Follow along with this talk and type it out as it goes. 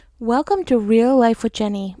Welcome to Real Life with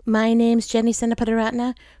Jenny. My name's Jenny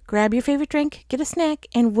Senapadaratna. Grab your favorite drink, get a snack,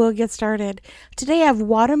 and we'll get started. Today I have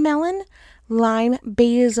watermelon, lime,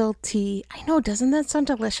 basil tea. I know, doesn't that sound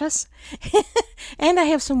delicious? And I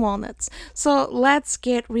have some walnuts. So let's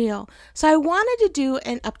get real. So I wanted to do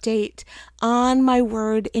an update on my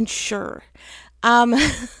word ensure.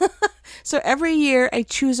 So every year I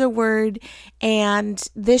choose a word, and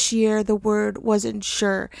this year the word was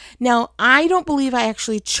ensure. Now, I don't believe I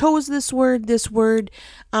actually chose this word. This word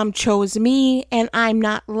chose me, and I'm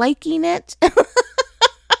not liking it.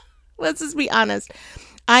 Let's just be honest.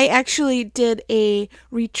 I actually did a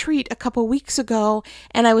retreat a couple weeks ago,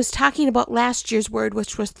 and I was talking about last year's word,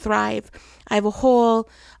 which was thrive. I have a whole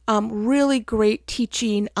really great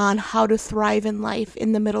teaching on how to thrive in life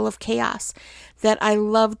in the middle of chaos that I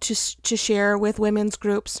love to share with women's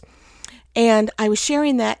groups. And I was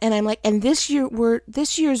sharing that, and I'm like, and this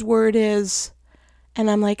year's word is,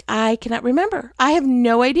 and I'm like, I cannot remember. I have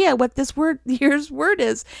no idea what this year's word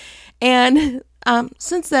is. And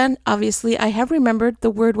since then, obviously, I have remembered the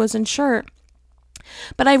word was ensure.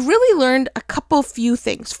 But I've really learned a few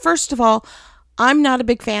things. First of all, I'm not a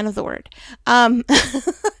big fan of the word,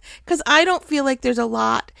 because I don't feel like there's a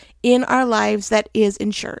lot in our lives that is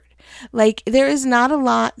ensured. Like, there is not a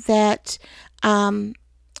lot that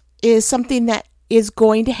is something that is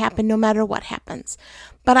going to happen no matter what happens.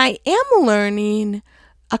 But I am learning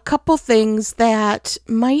a couple things that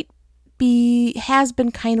has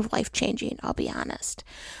been kind of life-changing, I'll be honest.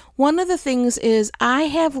 One of the things is I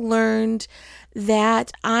have learned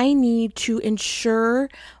that I need to ensure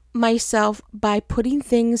myself by putting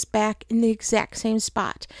things back in the exact same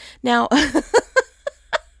spot. Now,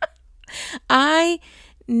 I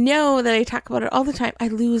know that I talk about it all the time. I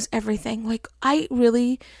lose everything. Like, I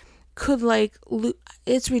really could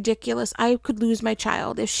it's ridiculous. I could lose my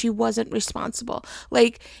child if she wasn't responsible.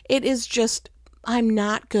 Like, it is just, I'm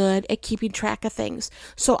not good at keeping track of things.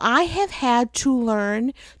 So I have had to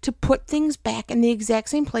learn to put things back in the exact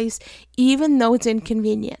same place, even though it's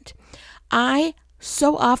inconvenient. I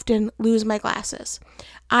so often lose my glasses.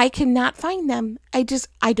 I cannot find them. I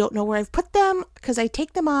don't know where I've put them because I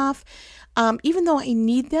take them off. Even though I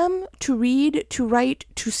need them to read, to write,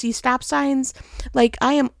 to see stop signs, like,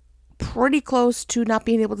 I am pretty close to not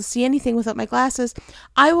being able to see anything without my glasses.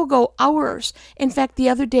 I will go hours. In fact, the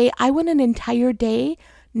other day, I went an entire day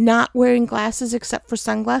not wearing glasses except for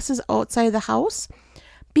sunglasses outside of the house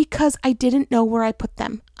because I didn't know where I put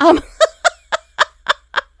them.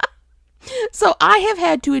 So I have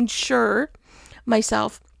had to ensure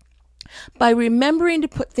myself by remembering to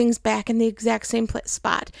put things back in the exact same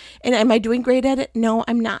spot. And am I doing great at it? No,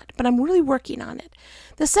 I'm not, but I'm really working on it.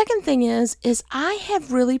 The second thing is I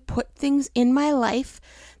have really put things in my life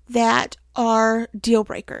that are deal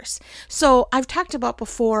breakers. So I've talked about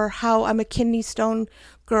before how I'm a kidney stone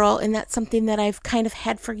girl, and that's something that I've kind of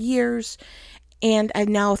had for years. And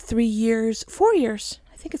I'm now 4 years.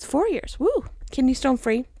 I think it's 4 years. Woo, kidney stone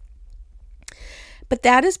free. But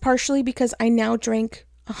that is partially because I now drink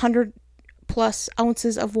 100 plus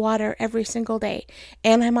ounces of water every single day.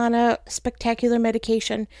 And I'm on a spectacular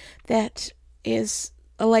medication that is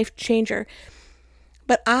a life changer.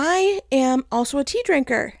 But I am also a tea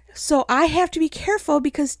drinker. So I have to be careful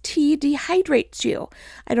because tea dehydrates you.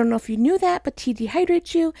 I don't know if you knew that, but tea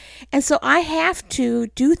dehydrates you. And so I have to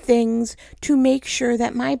do things to make sure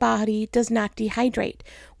that my body does not dehydrate,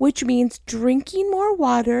 which means drinking more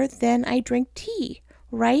water than I drink tea,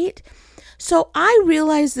 right? So I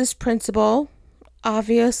realized this principle,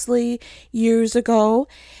 obviously, years ago,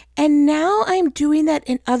 and now I'm doing that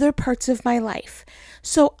in other parts of my life.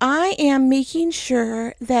 So I am making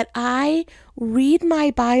sure that I read my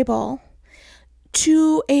Bible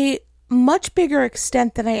to a much bigger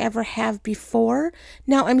extent than I ever have before.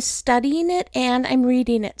 Now I'm studying it and I'm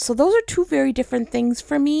reading it. So those are two very different things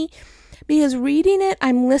for me, because reading it,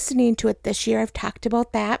 I'm listening to it this year. I've talked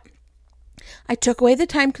about that. I took away the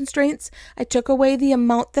time constraints. I took away the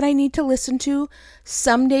amount that I need to listen to.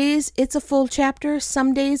 Some days it's a full chapter.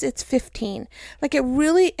 Some days it's 15. Like, it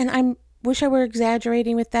really, and I wish I were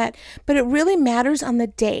exaggerating with that, but it really matters on the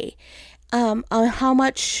day. On how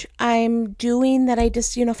much I'm doing, that I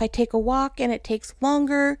just, if I take a walk and it takes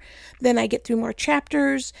longer, then I get through more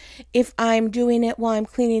chapters. If I'm doing it while I'm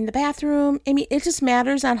cleaning the bathroom, I mean, it just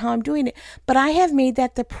matters on how I'm doing it. But I have made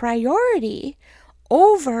that the priority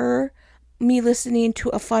over me listening to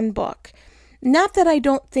a fun book. Not that I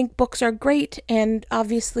don't think books are great, and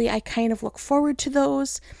obviously I kind of look forward to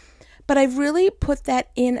those, but I've really put that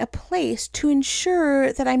in a place to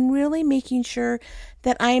ensure that I'm really making sure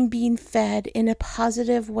that I am being fed in a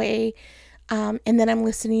positive way and then I'm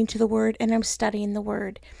listening to the Word and I'm studying the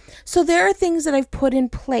Word. So there are things that I've put in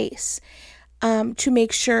place to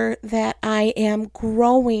make sure that I am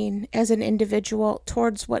growing as an individual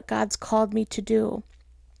towards what God's called me to do.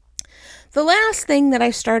 The last thing that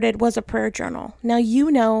I started was a prayer journal. Now,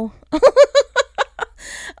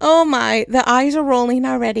 oh my, the eyes are rolling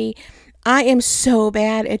already. I am so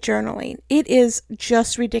bad at journaling. It is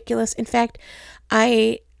just ridiculous. In fact,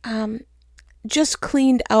 I just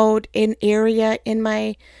cleaned out an area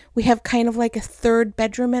we have kind of like a third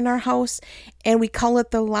bedroom in our house, and we call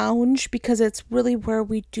it the lounge because it's really where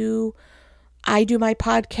I do my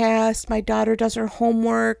podcast, my daughter does her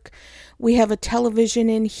homework, we have a television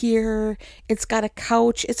in here, it's got a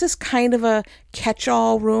couch, it's just kind of a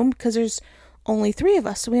catch-all room because there's only 3 of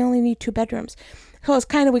us, so we only need 2 bedrooms. So it's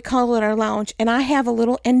kind of, we call it our lounge, and I have a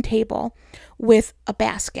little end table with a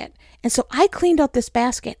basket. And so I cleaned out this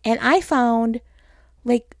basket, and I found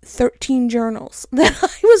like 13 journals that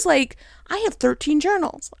I was like, I have 13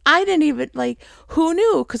 journals. I didn't even who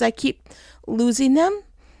knew? Because I keep losing them,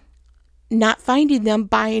 not finding them,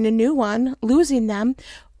 buying a new one, losing them.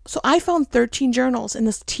 So I found 13 journals in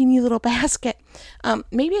this teeny little basket.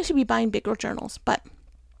 Maybe I should be buying bigger journals, but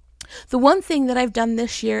the one thing that I've done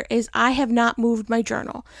this year is I have not moved my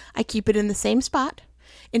journal. I keep it in the same spot.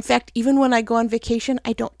 In fact, even when I go on vacation,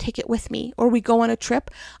 I don't take it with me. Or we go on a trip,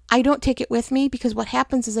 I don't take it with me because what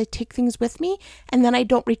happens is I take things with me and then I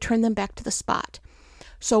don't return them back to the spot.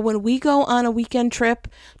 So when we go on a weekend trip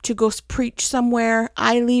to go preach somewhere,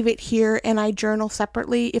 I leave it here and I journal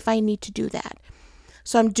separately if I need to do that.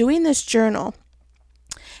 So I'm doing this journal,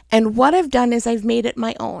 and what I've done is I've made it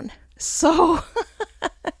my own. So,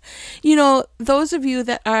 those of you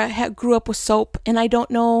that grew up with SOAP, and I don't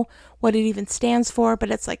know what it even stands for, but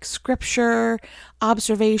it's like scripture,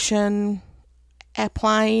 observation,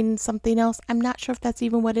 applying something else. I'm not sure if that's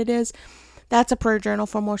even what it is. That's a prayer journal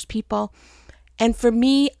for most people. And for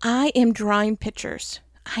me, I am drawing pictures.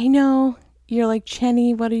 I know you're like,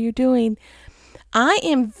 Jenny, what are you doing? I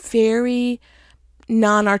am very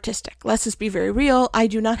non-artistic. Let's just be very real. I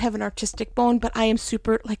do not have an artistic bone, but I am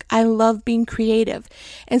I love being creative.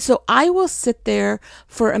 And so I will sit there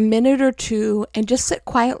for a minute or two and just sit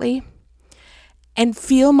quietly and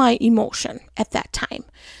feel my emotion at that time.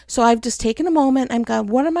 So I've just taken a moment. I'm going,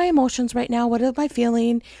 what are my emotions right now? What am I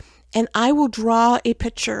feeling? And I will draw a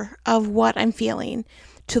picture of what I'm feeling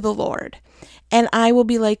to the Lord. And I will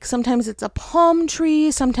be like, sometimes it's a palm tree,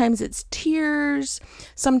 sometimes it's tears,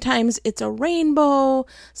 sometimes it's a rainbow,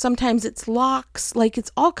 sometimes it's locks,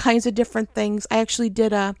 it's all kinds of different things. I actually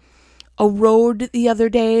did a road the other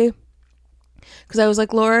day because I was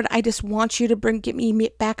like, Lord, I just want you to get me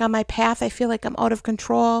back on my path. I feel like I'm out of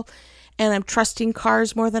control and I'm trusting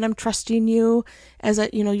cars more than I'm trusting you. As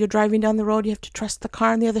you're driving down the road, you have to trust the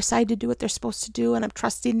car on the other side to do what they're supposed to do, and I'm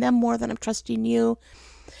trusting them more than I'm trusting you.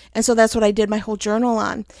 And so that's what I did my whole journal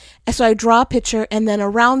on. And so I draw a picture, and then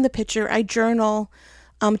around the picture, I journal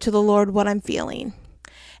to the Lord what I'm feeling.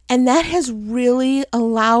 And that has really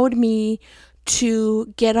allowed me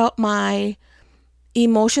to get out my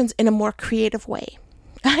emotions in a more creative way.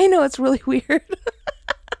 I know it's really weird.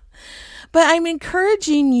 But I'm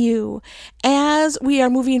encouraging you as we are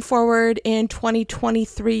moving forward in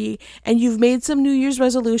 2023 and you've made some New Year's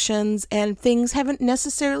resolutions and things haven't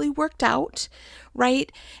necessarily worked out, right?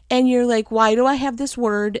 And you're like, why do I have this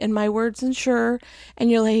word and my word's unsure? And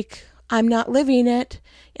you're like, I'm not living it.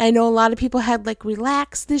 I know a lot of people had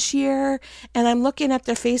relax this year, and I'm looking at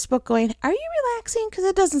their Facebook going, are you relaxing? Because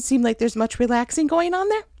it doesn't seem like there's much relaxing going on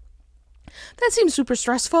there. That seems super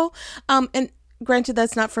stressful. And granted,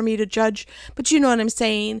 that's not for me to judge, but you know what I'm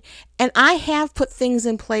saying. And I have put things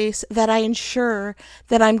in place that I ensure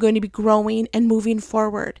that I'm going to be growing and moving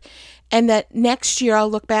forward. And that next year I'll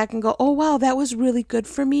look back and go, oh, wow, that was really good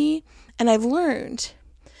for me. And I've learned.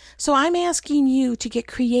 So I'm asking you to get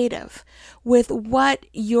creative with what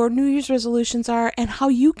your New Year's resolutions are and how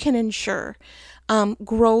you can ensure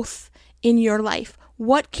growth in your life.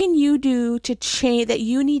 What can you do to change that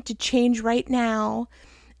you need to change right now?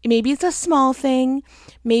 Maybe it's a small thing.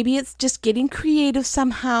 Maybe it's just getting creative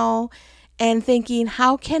somehow and thinking,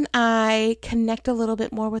 how can I connect a little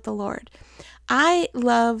bit more with the Lord? I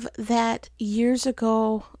love that years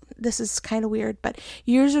ago, this is kind of weird, but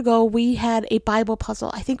years ago we had a Bible puzzle.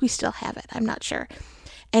 I think we still have it. I'm not sure.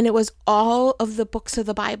 And it was all of the books of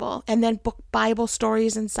the Bible and then Bible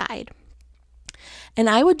stories inside. And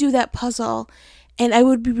I would do that puzzle, and I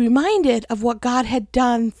would be reminded of what God had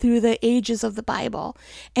done through the ages of the Bible.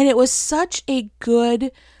 And it was such a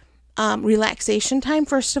good relaxation time,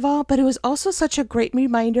 first of all, but it was also such a great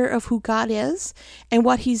reminder of who God is and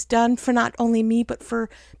what he's done for not only me, but for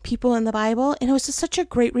people in the Bible. And it was just such a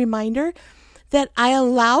great reminder that I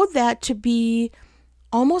allowed that to be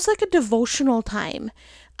almost like a devotional time.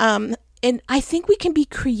 And I think we can be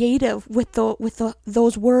creative with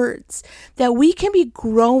those words, that we can be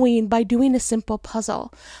growing by doing a simple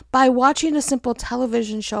puzzle, by watching a simple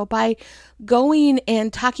television show, by going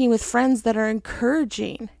and talking with friends that are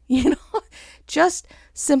encouraging, just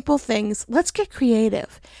simple things. Let's get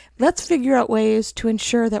creative. Let's figure out ways to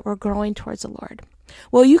ensure that we're growing towards the Lord.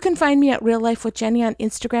 Well, you can find me at Real Life with Jenny on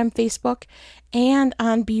Instagram, Facebook, and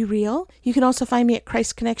on Be Real. You can also find me at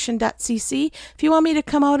christconnection.cc. If you want me to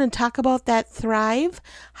come out and talk about that thrive,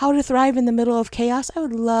 how to thrive in the middle of chaos, I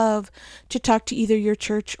would love to talk to either your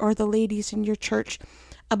church or the ladies in your church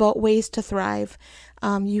about ways to thrive.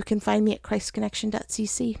 You can find me at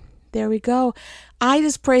christconnection.cc. There we go. I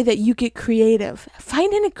just pray that you get creative.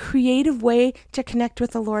 Finding a creative way to connect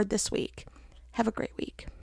with the Lord this week. Have a great week.